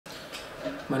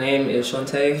My name is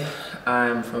Shantéh.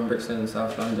 I'm from Brixton,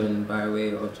 South London, by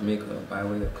way of Jamaica, by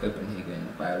way of Copenhagen,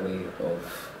 by way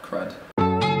of crud.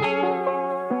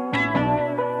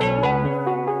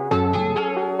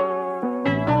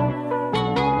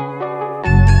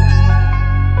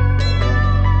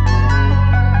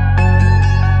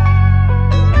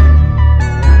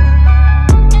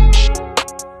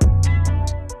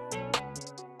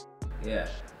 Yeah,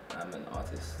 I'm an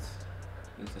artist,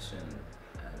 musician,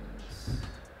 and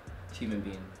human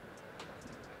being.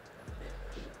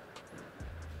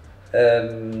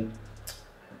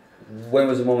 When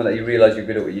was the moment that you realised you're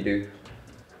good at what you do?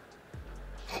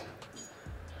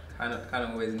 Kind of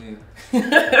always knew.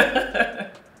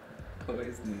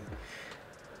 Always knew.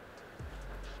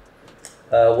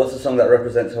 What's the song that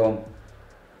represents home?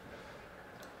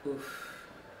 Oof.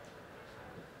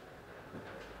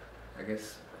 I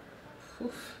guess.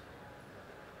 Oof.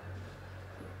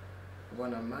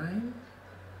 One of mine?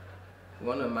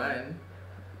 One of mine?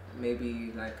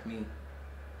 Maybe like me.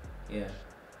 Yeah.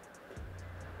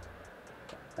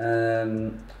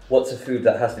 What's a food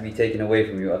that has to be taken away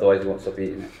from you, otherwise you won't stop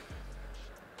eating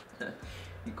it?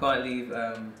 You can't leave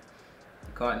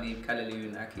callaloo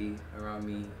and ackee around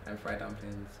me and fried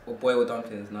dumplings. Or boiled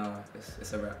dumplings, nah,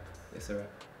 it's a wrap. It's a wrap.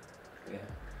 Yeah.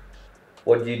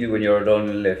 What do you do when you're alone in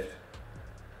the lift?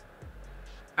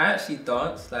 I actually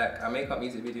dance, like I make up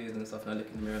music videos and stuff and I look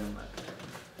in the mirror and I'm like,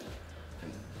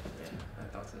 and yeah, I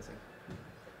dance and sing.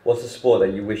 What's a sport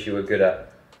that you wish you were good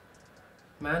at?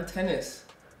 Man, tennis.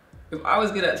 If I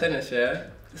was good at tennis, yeah,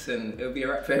 listen, it would be a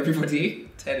wrap for everybody.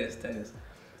 Tennis.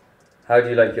 How do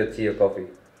you like your tea or coffee?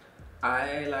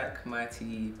 I like my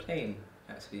tea plain,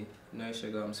 actually. No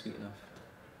sugar, I'm sweet enough.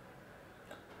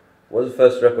 What was the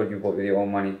first record you bought with your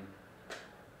own money?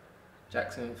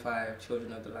 Jackson 5,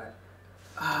 Children of the Light.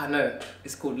 Ah, no,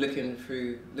 it's called Looking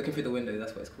Through the Window,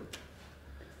 that's what it's called.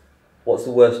 What's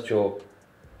the worst chore?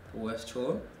 Worst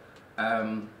chore?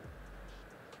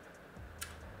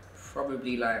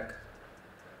 Probably like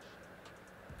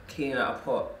cleaning out a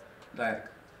pot, like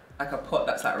a pot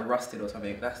that's like rusted or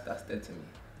something. That's dead to me.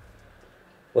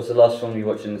 What's the last film you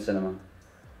watched in the cinema?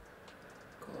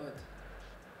 God,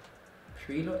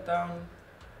 pre-lockdown.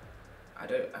 I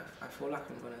feel like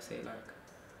I'm gonna say like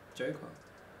Joker.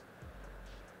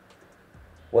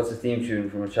 What's the theme tune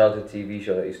from a childhood TV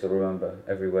show that you still remember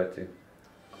every word to?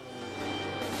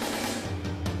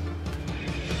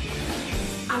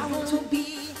 I want to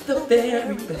be the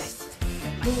very best.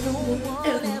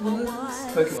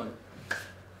 Pokemon.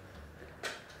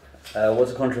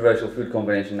 What's a controversial food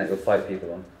combination that you'll fight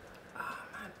people on? Ah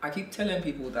man, I keep telling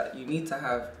people that you need to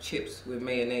have chips with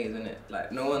mayonnaise in it.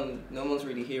 Like no one's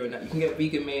really hearing that. You can get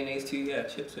vegan mayonnaise too. Yeah,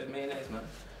 chips with mayonnaise, man.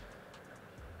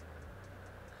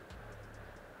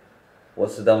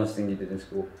 What's the dumbest thing you did in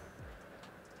school?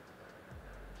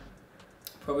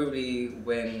 Probably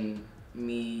when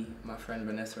me, my friend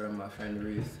Vanessa and my friend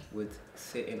Ruth would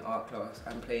sit in art class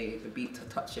and play the beat to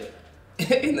touch it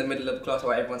in the middle of class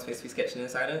while everyone's supposed to be sketching in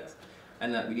silence,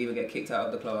 and that we'd either get kicked out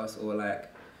of the class or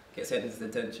like get sent into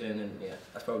detention, and yeah,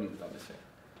 that's probably the dumbest thing.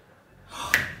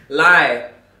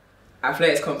 Lie!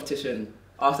 Athletics competition.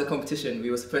 After the competition, we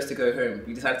were supposed to go home.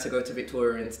 We decided to go to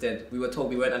Victoria instead. We were told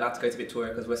we weren't allowed to go to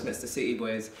Victoria because Westminster City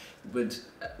boys would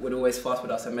always fast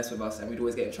with us and mess with us, and we'd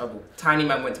always get in trouble. Tiny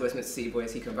man went to Westminster City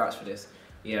boys, he can vouch for this.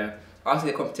 Yeah. After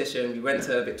the competition, we went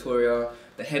to Victoria.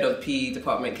 The head of the PE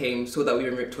department came, saw that we were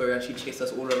in Victoria, and she chased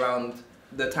us all around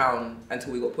the town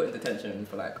until we got put in detention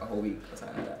for like a whole week or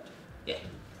something like that. Yeah.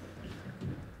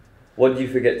 What do you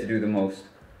forget to do the most?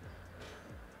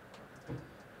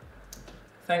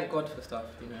 Thank God for stuff,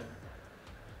 you know.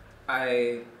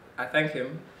 I thank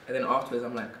him, and then afterwards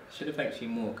I'm like, I should have thanked you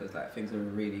more because like things are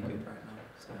really good right now.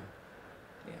 So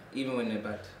yeah, even when they're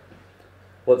bad.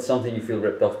 What's something you feel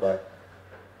ripped off by?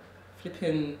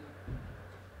 Flipping,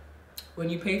 when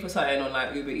you pay for something on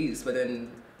like Uber Eats, but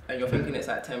then and you're thinking it's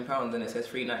like £10 and it says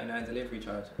 $3.99 delivery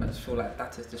charge. I just feel like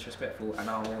that is disrespectful, and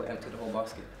I'll empty the whole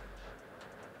basket.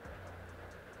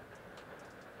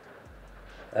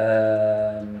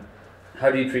 How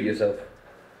do you treat yourself?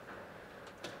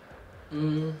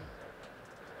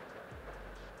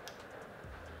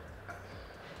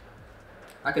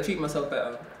 I could treat myself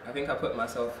better. I think I hold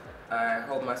myself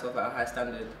at a high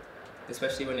standard,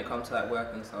 especially when it comes to like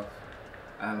work and stuff.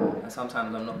 And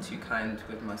sometimes I'm not too kind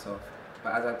with myself.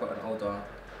 But as I've gotten older,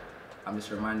 I'm just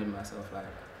reminding myself like,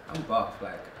 I'm buff,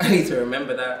 like I need to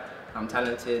remember that I'm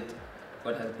talented,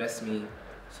 God has blessed me.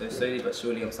 So slowly but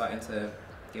surely I'm starting to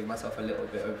give myself a little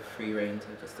bit of free rein to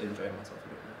just enjoy myself a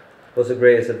bit more. What's the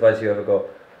greatest advice you ever got?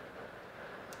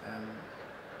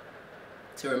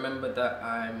 To remember that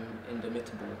I'm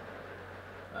indomitable.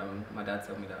 My dad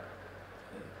told me that.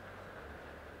 Yeah.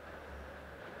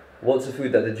 What's the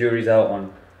food that the jury's out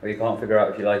on, where you can't figure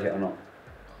out if you like it or not?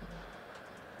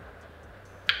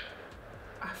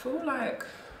 I feel like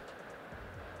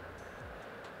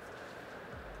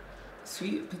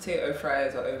sweet potato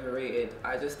fries are overrated.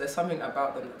 There's something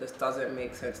about them that just doesn't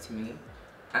make sense to me.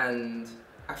 And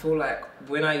I feel like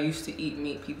when I used to eat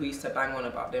meat, people used to bang on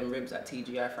about them ribs at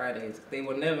TGI Fridays. They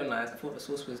were never nice. I thought the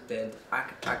sauce was dead.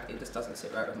 It just doesn't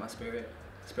sit right with my spirit.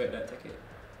 Spirit don't take it.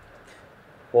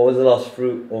 What was the last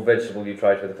fruit or vegetable you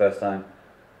tried for the first time?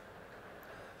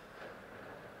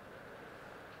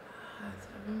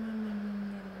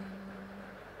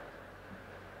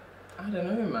 I don't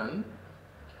know, man.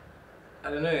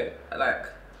 I don't know. Like,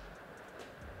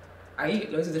 I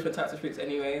eat loads of different types of fruits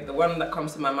anyway. The one that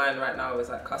comes to my mind right now is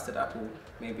like custard apple,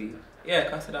 maybe. Yeah,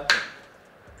 custard apple.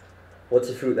 What's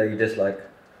a fruit that you dislike?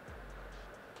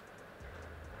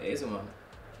 It isn't one.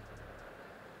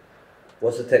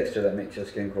 What's the texture that makes your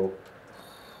skin crawl?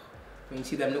 When you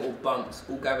see them little bumps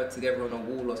all gathered together on a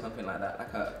wall or something like that,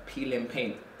 like a peeling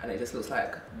paint, and it just looks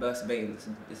like burst veins.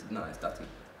 It's nice, dirty.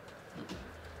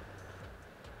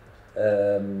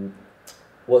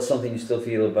 What's something you still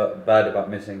feel bad about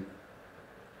missing?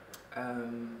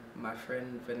 My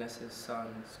friend Vanessa's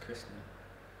son's christening.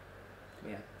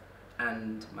 Yeah.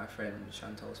 And my friend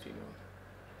Shantéh's funeral.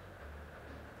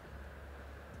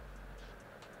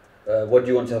 What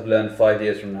do you want to have learned 5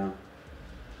 years from now?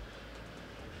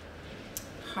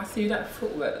 I see that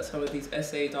footwork that some of these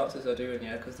SA dancers are doing,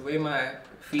 yeah, because the way my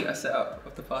feet are set up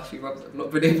of the past few months, I've not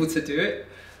been able to do it.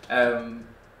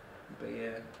 But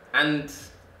yeah, and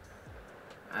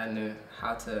I know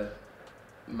how to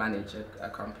manage a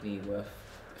company worth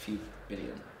a few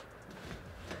billion.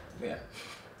 Yeah.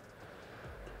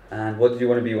 And what did you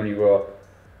want to be when you grew up?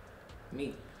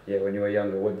 Me? Yeah, when you were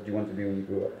younger, what did you want to be when you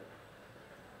grew up?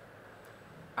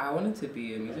 I wanted to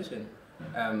be a musician.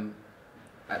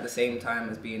 At the same time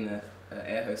as being an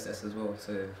air hostess as well,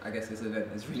 so I guess this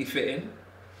event is really fitting.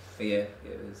 But yeah,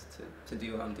 it was to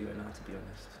do what I'm doing now, to be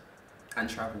honest. And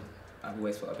travel. I've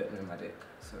always felt a bit nomadic,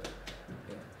 so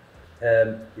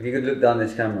yeah. If you could look down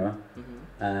this camera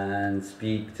and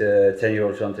speak to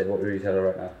 10-year-old Shantéh, what would you tell her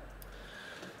right now?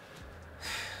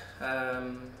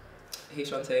 Hey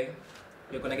Shantéh,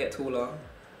 you're gonna get taller,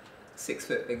 6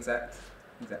 foot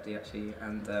exactly actually,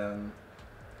 and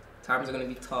times are gonna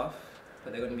be tough,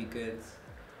 but they're gonna be good.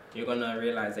 You're gonna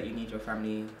realize that you need your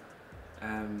family,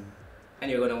 and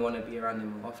you're gonna wanna be around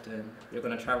them more often. You're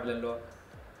gonna travel a lot.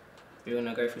 You're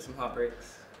gonna go through some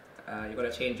heartbreaks. You're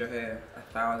gonna change your hair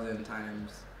 1,000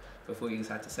 times before you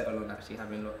decide to settle on actually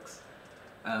having locks.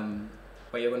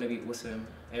 But you're gonna be awesome.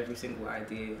 Every single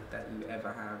idea that you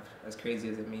ever have, as crazy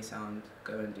as it may sound,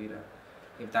 go and do that.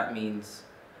 If that means,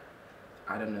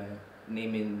 I don't know,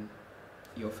 naming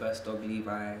your first dog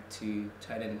Levi to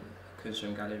turning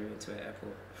Kunstraum Gallery into an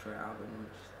airport for an album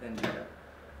launch, then do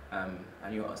that.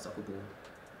 And you're unstoppable.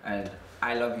 And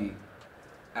I love you.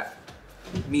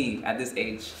 Me, at this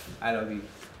age, I love you.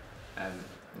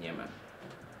 Yeah, man.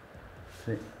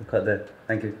 Sweet. We'll cut there.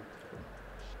 Thank you.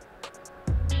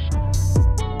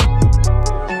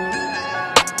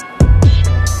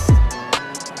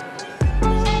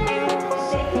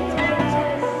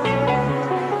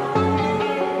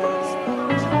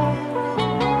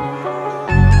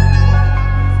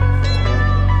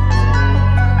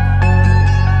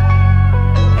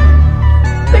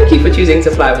 Thank you for choosing to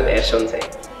fly with Air Shantéh.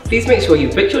 Please make sure you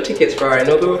book your tickets for our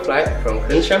inaugural flight from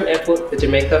Kunstraum Airport to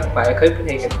Jamaica via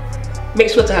Copenhagen. Make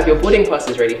sure to have your boarding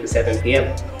passes ready for 7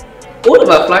 PM. All of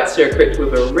our flights are equipped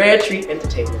with a rare treat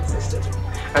entertainment system,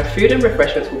 and food and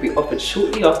refreshments will be offered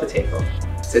shortly after takeoff.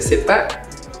 So sit back,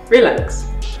 relax,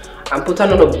 and put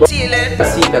on a seatbelt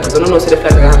because I don't know if the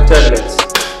flight will have turbulence.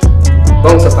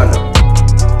 Bounce up and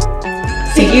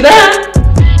up. See you there!